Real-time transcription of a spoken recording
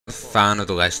fan of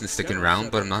the legend sticking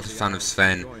around, but I'm not a fan of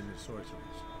Sven,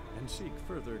 and seek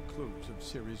further clues of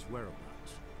Ciri's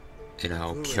whereabouts. you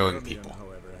know, killing Druid people. Ermion,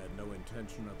 however, had no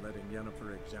intention of letting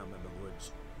Yennefer examine the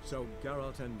woods, so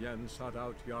Geralt and Yen sought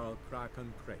out Jarl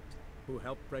Kraken Crate, who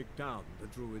helped break down the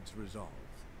Druid's resolve.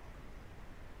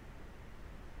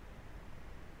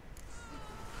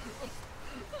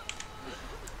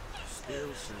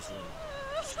 Still sizzling.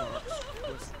 Sparks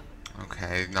twisting.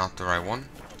 Okay, not the right one.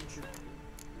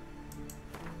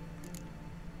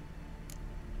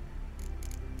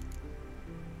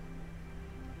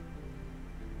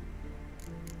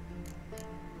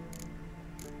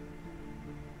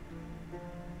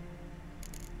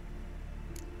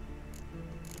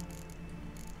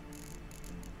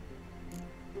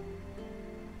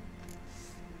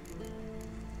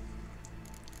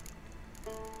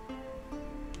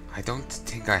 I don't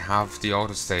think I have the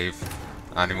autosave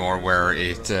anymore where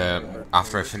it,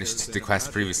 after I finished the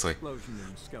quest previously.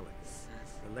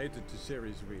 Related to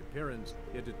Ciri's reappearance,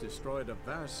 it had destroyed a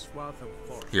vast swath of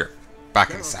forest. Here, back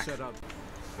in a sec.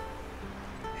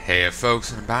 Hey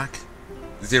folks, I'm back.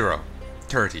 0,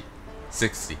 30,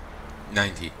 60,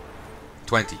 90,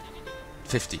 20,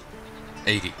 50,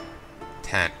 80,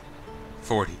 10,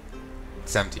 40,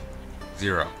 70,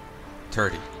 0,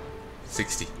 30,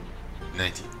 60,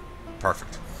 90.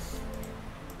 Perfect.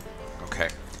 Okay.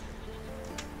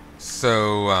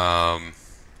 So,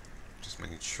 just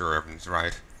making sure everything's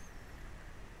right.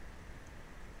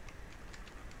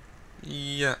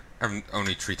 Yeah,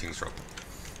 only 3 things wrong.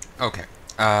 Okay.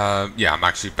 Yeah, I'm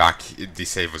actually back. The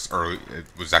save was early. It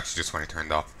was actually just when I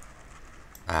turned off.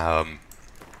 I'm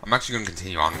actually going to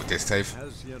continue on with this save.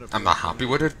 I'm not happy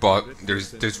with it, but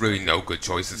there's really no good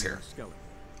choices here.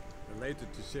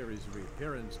 Related to Ciri's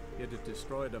reappearance, it had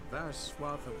destroyed a vast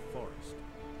swath of forest.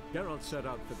 Geralt set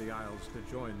out for the Isles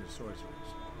to join the sorcerers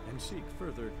and seek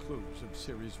further clues of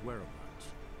Ciri's whereabouts.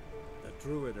 The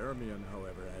druid Ermion,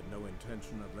 however, had no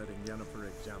intention of letting Yennefer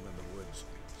examine the woods,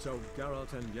 so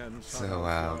Geralt and Yen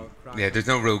yeah, there's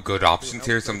no real good options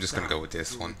here, so I'm just gonna go with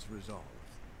this one.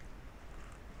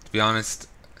 To be honest,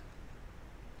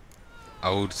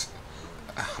 I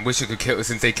wish I could kill,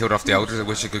 since they killed off the elders, I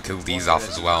wish I could kill these off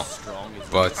as well.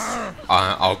 But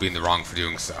I'll be in the wrong for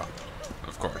doing so,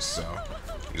 of course, so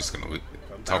I'm just gonna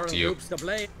talk to you.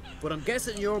 But I'm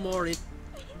guessing you're more in.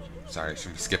 Sorry, I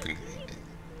should be skipping.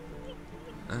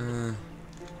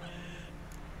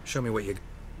 Show me what you.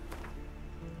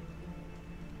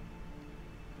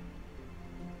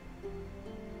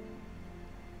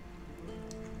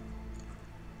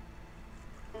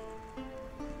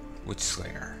 Witch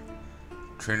Slayer.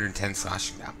 310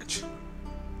 slashing damage.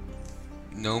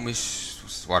 Gnomish,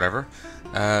 whatever.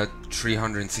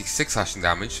 366 slashing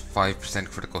damage, 5%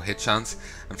 critical hit chance,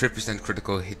 and 50%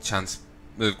 critical hit chance,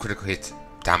 critical hit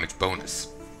damage bonus.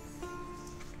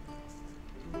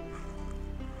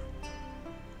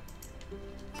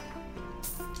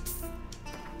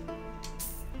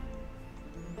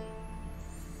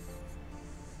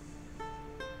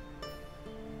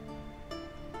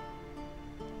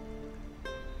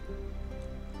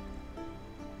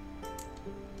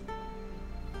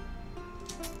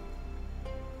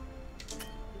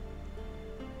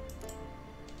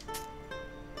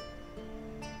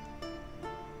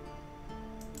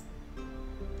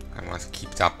 I want to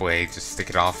keep that blade, just stick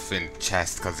it off in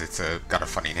chest because it's got a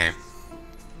funny name.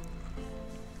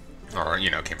 Or, you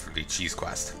know, came from the cheese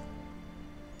quest.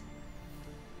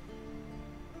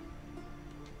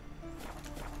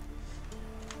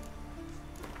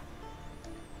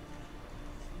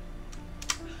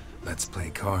 Let's play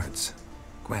cards.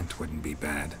 Gwent wouldn't be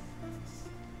bad.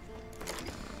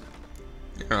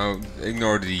 You know,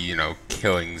 ignore the, you know,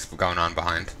 killings going on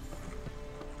behind.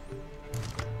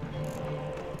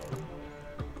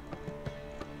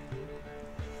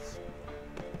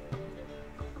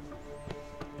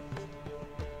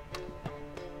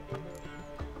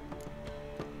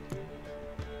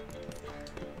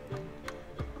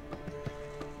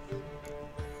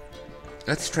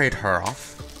 Let's trade her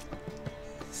off.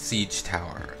 Siege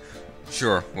Tower.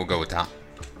 Sure, we'll go with that.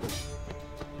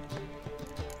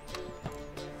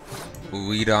 We'll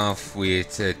lead off with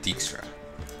Dijkstra.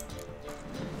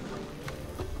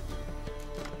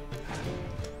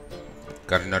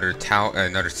 Got another tower,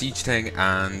 another siege thing,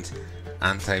 and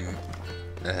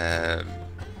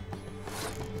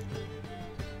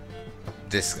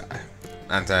this guy,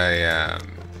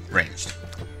 ranged.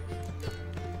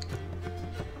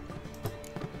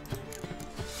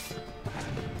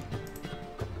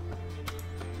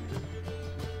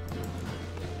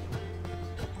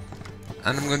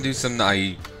 And I'm going to do something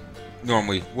I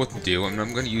normally wouldn't do, and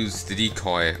I'm going to use the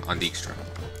decoy on Dijkstra.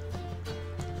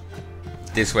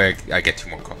 This way I get two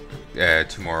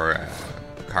more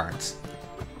cards.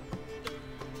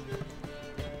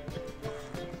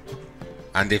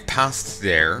 And they've passed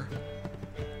there.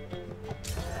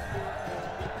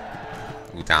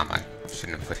 Ooh, damn, I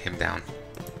shouldn't have put him down.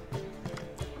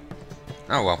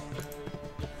 Oh well.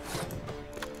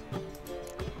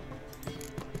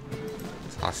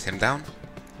 Toss him down.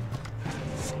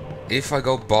 If I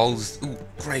go balls... Ooh,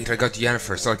 great, I got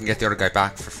Yennefer, so I can get the other guy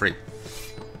back for free.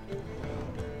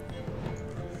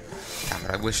 Damn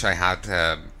it, I wish I had...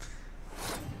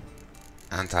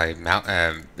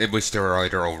 I wish they were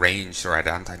either all ranged or had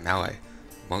anti-melee.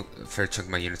 A fair chunk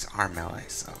of my units are melee,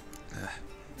 so...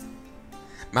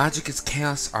 Magic is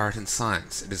chaos, art, and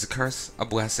science. It is a curse, a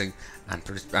blessing, and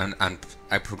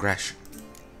a progression.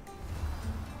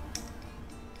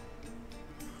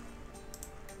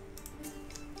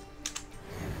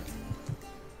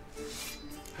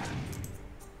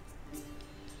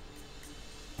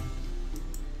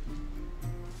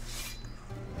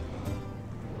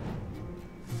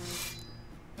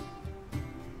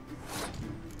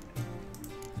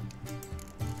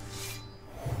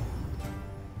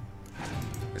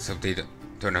 Let's hope they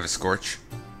don't have a scorch.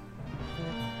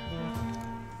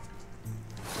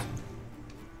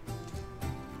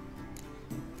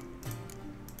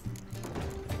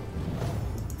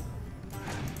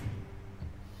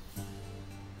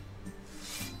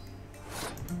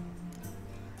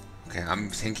 Okay, I'm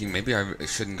thinking maybe I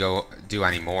shouldn't do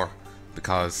any more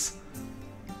because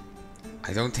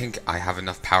I don't think I have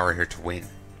enough power here to win.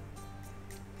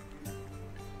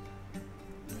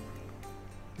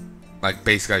 Like,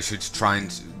 basically I should try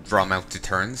and draw them out to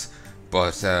turns,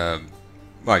 but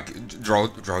like draw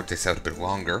this out a bit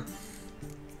longer,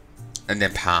 and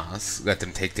then pass. Let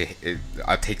them take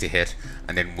I'll take the hit,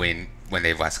 and then win when they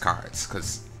have less cards,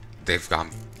 because they've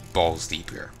gone balls deep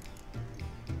here.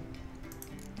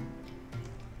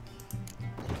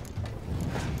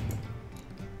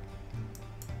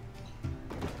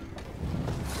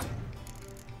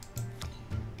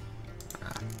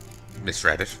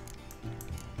 Misread it.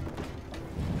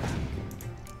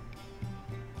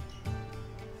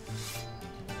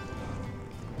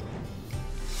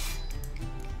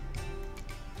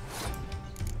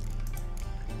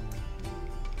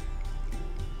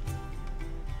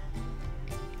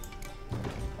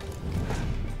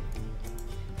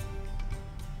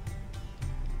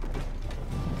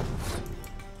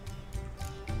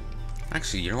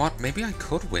 Actually, you know what? Maybe I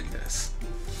could win this.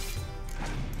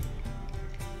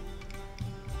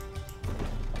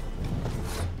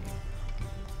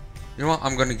 You know what?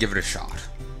 I'm gonna give it a shot.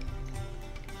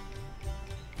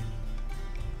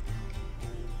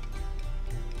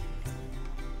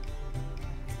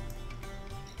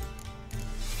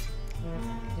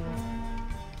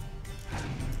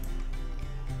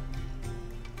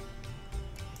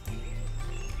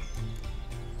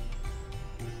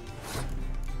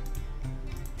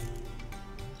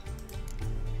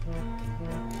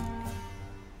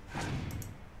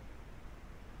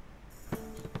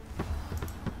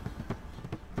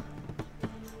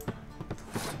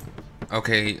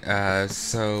 Okay,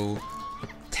 so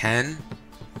 10.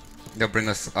 They'll bring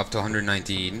us up to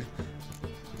 119.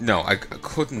 No, I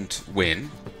couldn't win.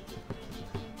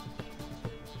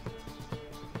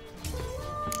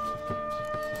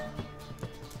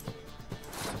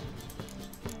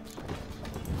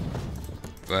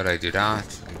 But I do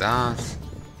that and that.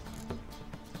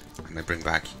 And I bring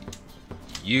back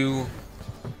you.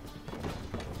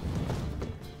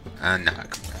 And now I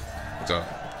come back. So,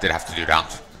 did have to do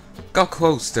that. Got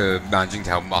close to managing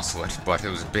to outmuscle it, but it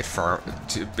was a bit far.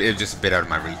 It was just a bit out of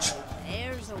my reach.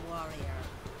 There's a warrior.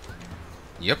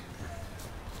 Yep.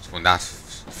 So in that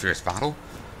fierce battle,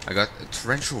 I got a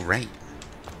torrential rain.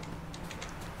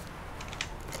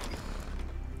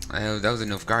 That was a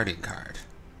Nilfgaardian card.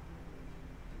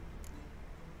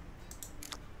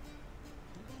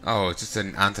 Oh, it's just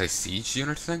an anti-siege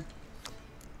unit thing?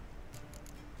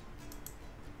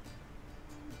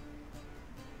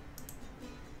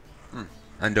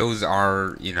 And those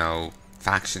are, you know,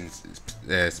 faction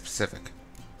specific.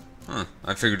 Huh,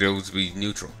 I figured those would be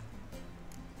neutral.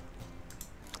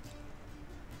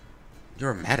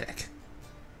 You're a medic.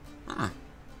 Huh.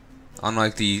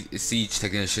 Unlike the siege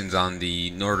technicians on the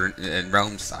northern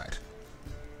realm side.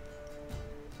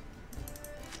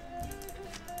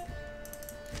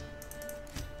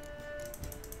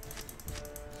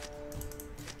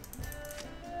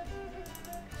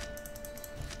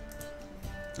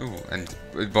 Ooh, and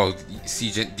both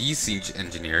these siege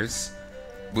engineers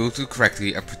will do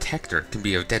correctly. A protector can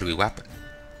be a deadly weapon.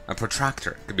 A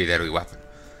protractor can be a deadly weapon.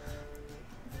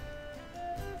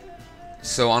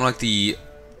 So unlike the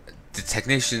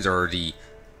technicians or the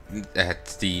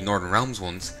Northern Realms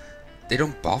ones, they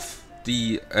don't buff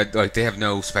the like they have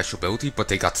no special ability, but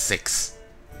they got 6,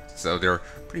 so they're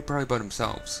pretty proud by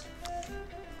themselves.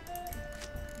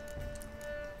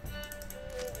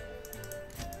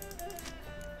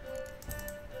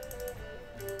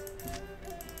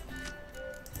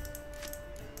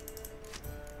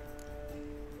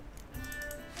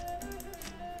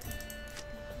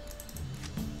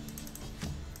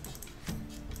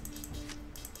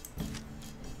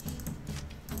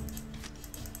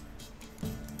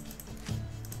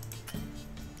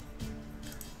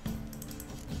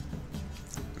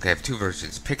 Okay, I have 2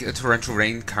 versions. Pick a torrential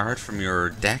rain card from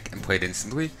your deck and play it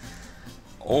instantly,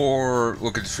 or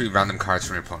look at the 3 random cards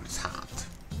from your opponent's hand.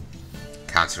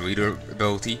 Cancel reader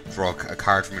ability, draw a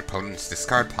card from your opponent's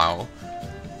discard pile,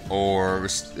 or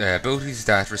abilities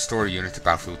that restore a unit to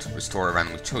battlefield, restore a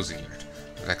randomly chosen unit.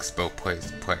 Affects both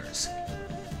players.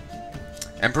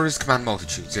 Emperors command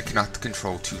multitudes, yet cannot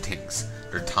control 2 things,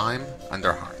 their time and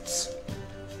their hearts.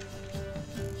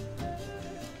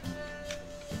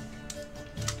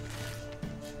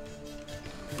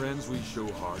 Friends we show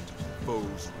heart,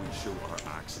 foes we show our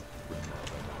axe.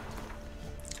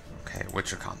 Okay,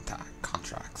 Witcher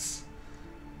contracts.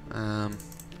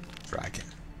 Dragon.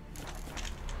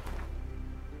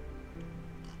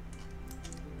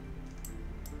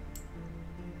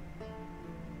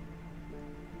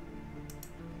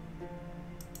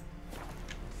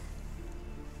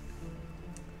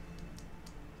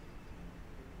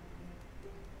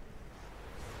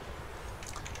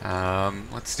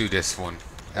 Let's do this one.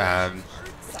 Even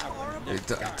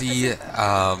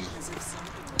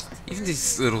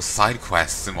these little side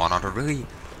quests and whatnot are really,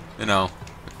 they're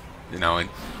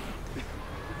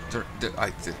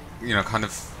kind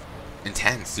of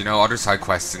intense. Other side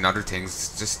quests and other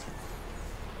things just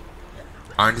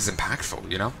aren't as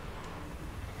impactful.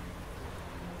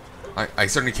 I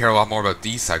certainly care a lot more about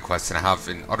these side quests than I have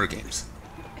in other games.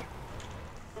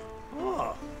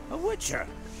 Oh, a Witcher.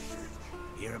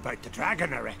 Hear about the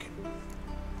dragon, I reckon.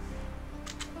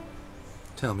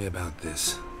 Tell me about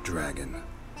this dragon.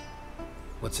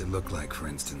 What's it look like, for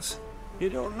instance? You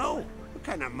don't know? What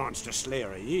kind of monster slayer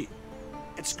are ye?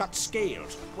 It's got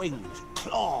scales, wings,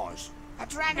 claws. A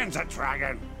dragon's a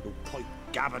dragon. No point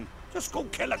gabbing. Just go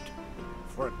kill it,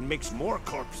 for it makes more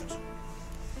corpses.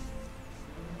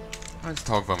 Let's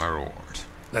talk about my reward.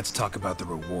 Let's talk about the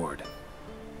reward.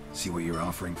 See what you're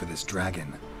offering for this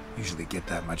dragon. Usually get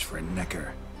that much for a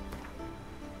necker.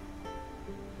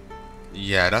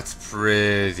 Yeah, that's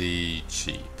pretty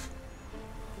cheap.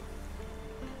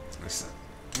 Listen,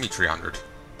 give me 300.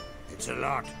 It's a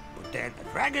lot, but then a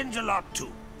dragon's a lot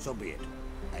too. So be it.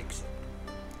 I accept.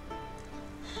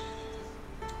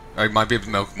 I might be able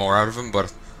to milk more out of him,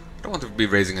 but I don't want to be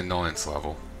raising annoyance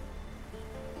level.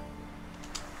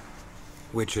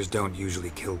 Witchers don't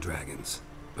usually kill dragons,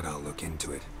 but I'll look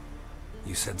into it.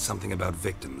 You said something about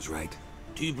victims, right?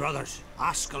 2 brothers,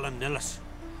 Askel and Nillis,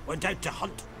 went out to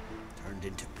hunt. Turned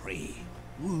into prey.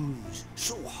 Wounds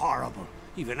so horrible.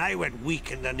 Even I went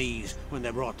weak in the knees when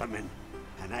they brought them in.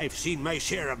 And I've seen my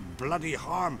share of bloody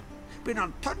harm. Been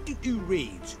on 32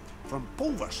 raids, from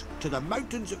Povus to the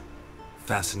mountains of...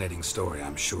 Fascinating story,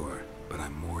 I'm sure, but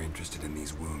I'm more interested in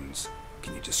these wounds.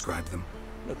 Can you describe them?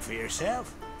 Look for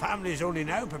yourself. Family's only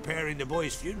now preparing the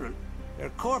boy's funeral.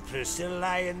 Their corpses still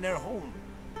lie in their home,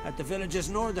 at the village's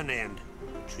northern end.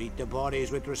 Treat the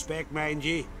bodies with respect, mind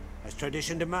ye, as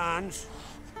tradition demands.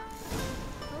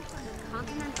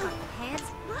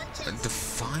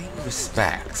 Define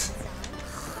respect.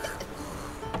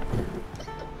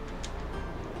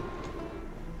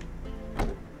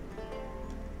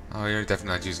 Oh, you're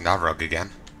definitely not using that rug again.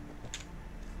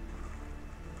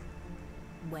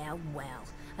 Well,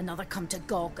 another come to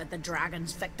gawk at the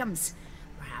dragon's victims.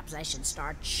 Perhaps I should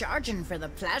start charging for the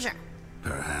pleasure.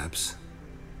 Perhaps.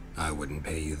 I wouldn't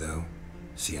pay you, though.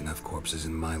 See enough corpses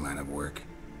in my line of work.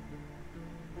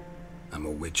 I'm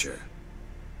a Witcher.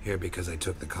 Here because I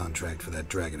took the contract for that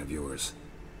dragon of yours.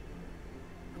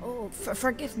 Oh,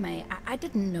 forgive me. I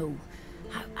didn't know.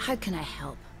 How can I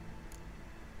help?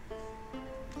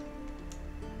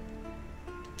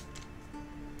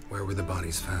 Where were the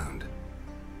bodies found?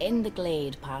 In the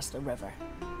glade past the river.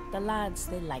 The lads,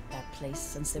 they liked that place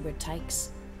since they were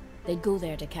tykes. They'd go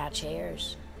there to catch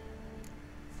hares.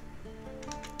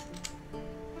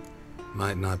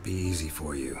 Might not be easy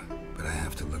for you, but I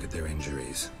have to look at their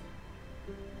injuries.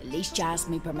 At least you asked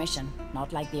me permission,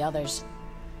 not like the others.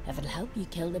 If it'll help you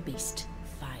kill the beast,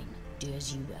 fine. Do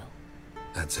as you will.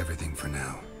 That's everything for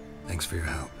now. Thanks for your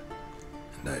help.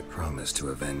 And I promise to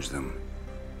avenge them.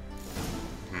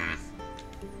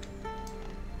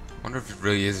 Wonder if it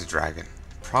really is a dragon.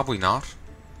 Probably not.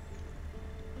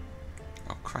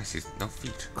 Oh Christ, he's no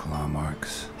feet. Claw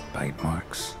marks, bite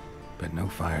marks, but no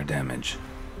fire damage.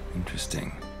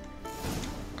 Interesting.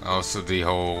 Oh, so the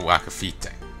whole lack of feet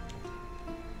thing.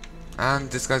 And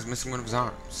this guy's missing one of his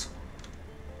arms.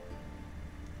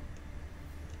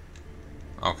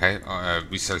 Okay,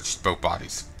 we searched both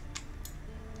bodies.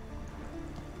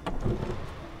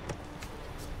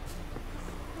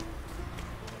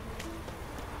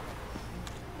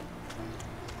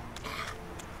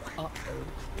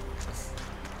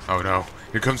 Oh no,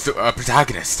 here comes the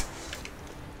protagonist.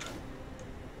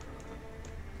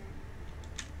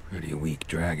 Pretty weak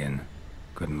dragon.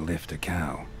 Couldn't lift a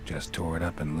cow. Just tore it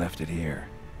up and left it here.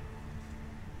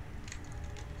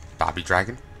 Bobby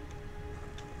Dragon?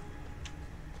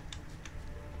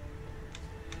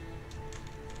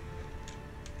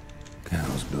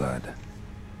 Cow's blood.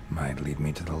 Might lead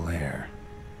me to the lair.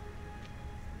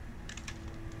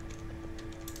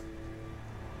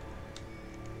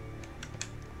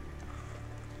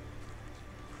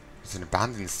 There's an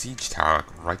abandoned siege tower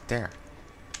like, right there.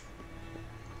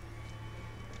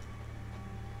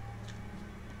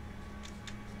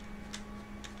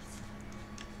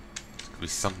 This could be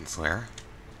something's lair.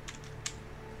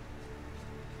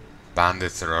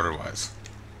 Bandits or otherwise.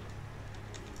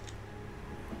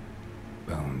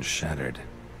 Bones shattered.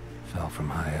 Fell from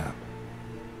high up.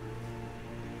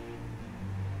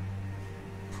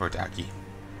 Poor Daki.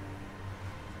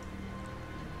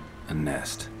 A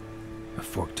nest. A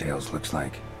forktails looks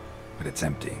like. But it's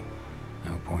empty.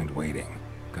 No point waiting.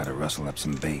 Gotta rustle up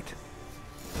some bait.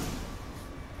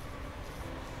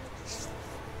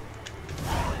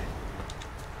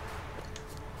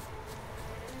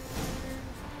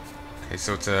 Okay,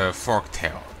 so it's a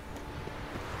forktail.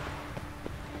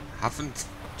 Haven't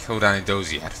killed any of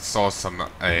those yet. Saw some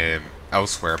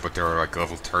elsewhere, but they were like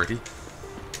level 30.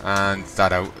 And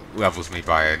that out levels me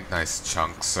by a nice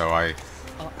chunk, so I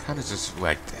kind of just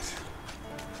legged it.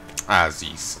 As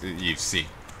you've seen.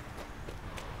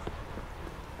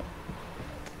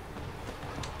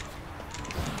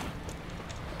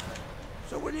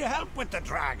 So will you help with the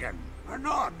dragon, or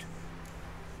not?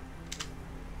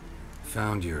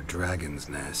 Found your dragon's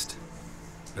nest.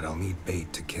 But I'll need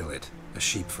bait to kill it. A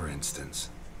sheep, for instance.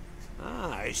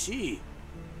 Ah, I see.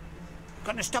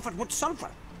 Gonna stuff it with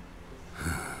sulfur.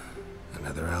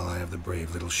 Another ally of the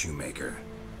brave little shoemaker.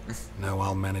 No,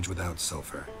 I'll manage without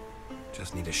sulfur.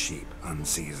 Just need a sheep,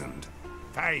 unseasoned.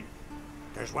 Fine.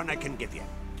 There's one I can give you.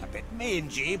 It's a bit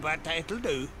mangy, but it'll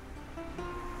do.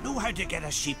 Know how to get a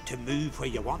sheep to move where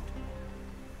you want?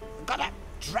 Gotta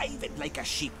drive it like a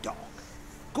sheepdog.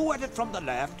 Go at it from the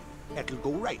left, it'll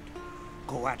go right.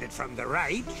 Go at it from the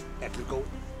right, it'll go...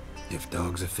 If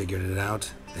dogs have figured it out,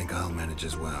 think I'll manage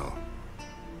as well.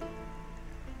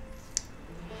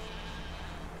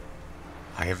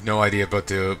 I have no idea about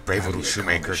the brave How little do you call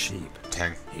shoemaker the sheep?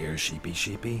 thing. Here, sheepy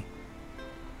sheepy?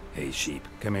 Hey, sheep,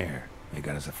 come here. We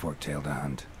got us a forktail to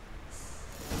hunt.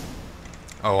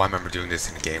 Oh, I remember doing this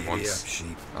in a game Giddy once. up,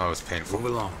 sheep. Oh, it was painful.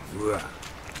 Move along. Ooh-ah.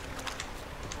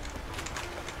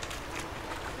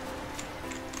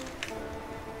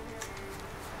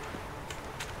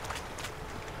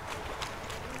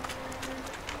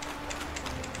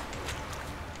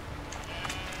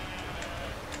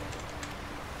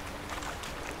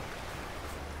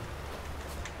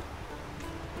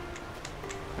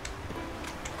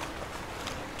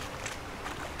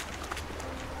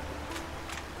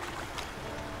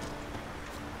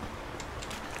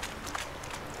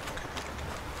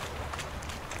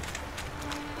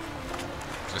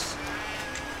 Just...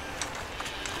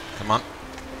 Come on.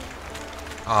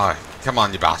 Ah, come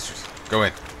on, you bastards. Go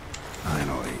in.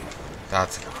 Finally.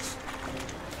 That's enough.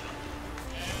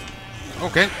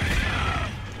 Okay.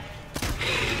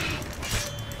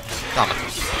 Damn it.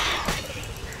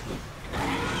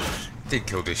 Did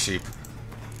kill this sheep.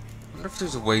 Wonder if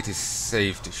there's a way to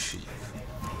save the sheep.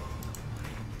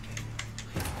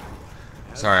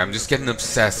 Sorry, I'm just getting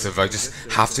obsessive. I just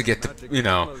have to get the, you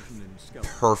know,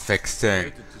 perfect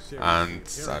thing. And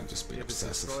I'm just being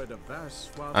obsessive.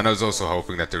 And I was also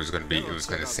hoping that there was going to be, it was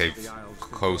going to save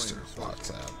closer,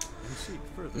 but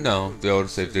no, the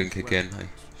autosave didn't kick in. I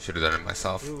should have done it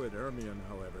myself. Druid Ermion,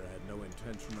 however, had no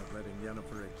intention of letting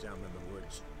Yennefer examine the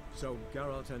woods. So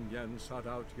Geralt and Yen sought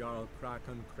out Jarl Krak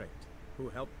and Crate, who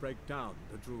helped break down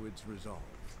the Druid's resolve.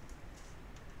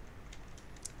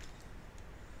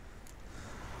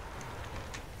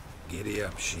 Giddy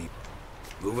up, sheep.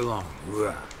 Move along.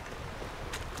 Ooh-ah.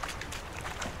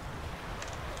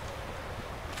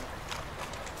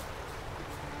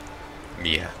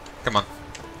 Mia, come on.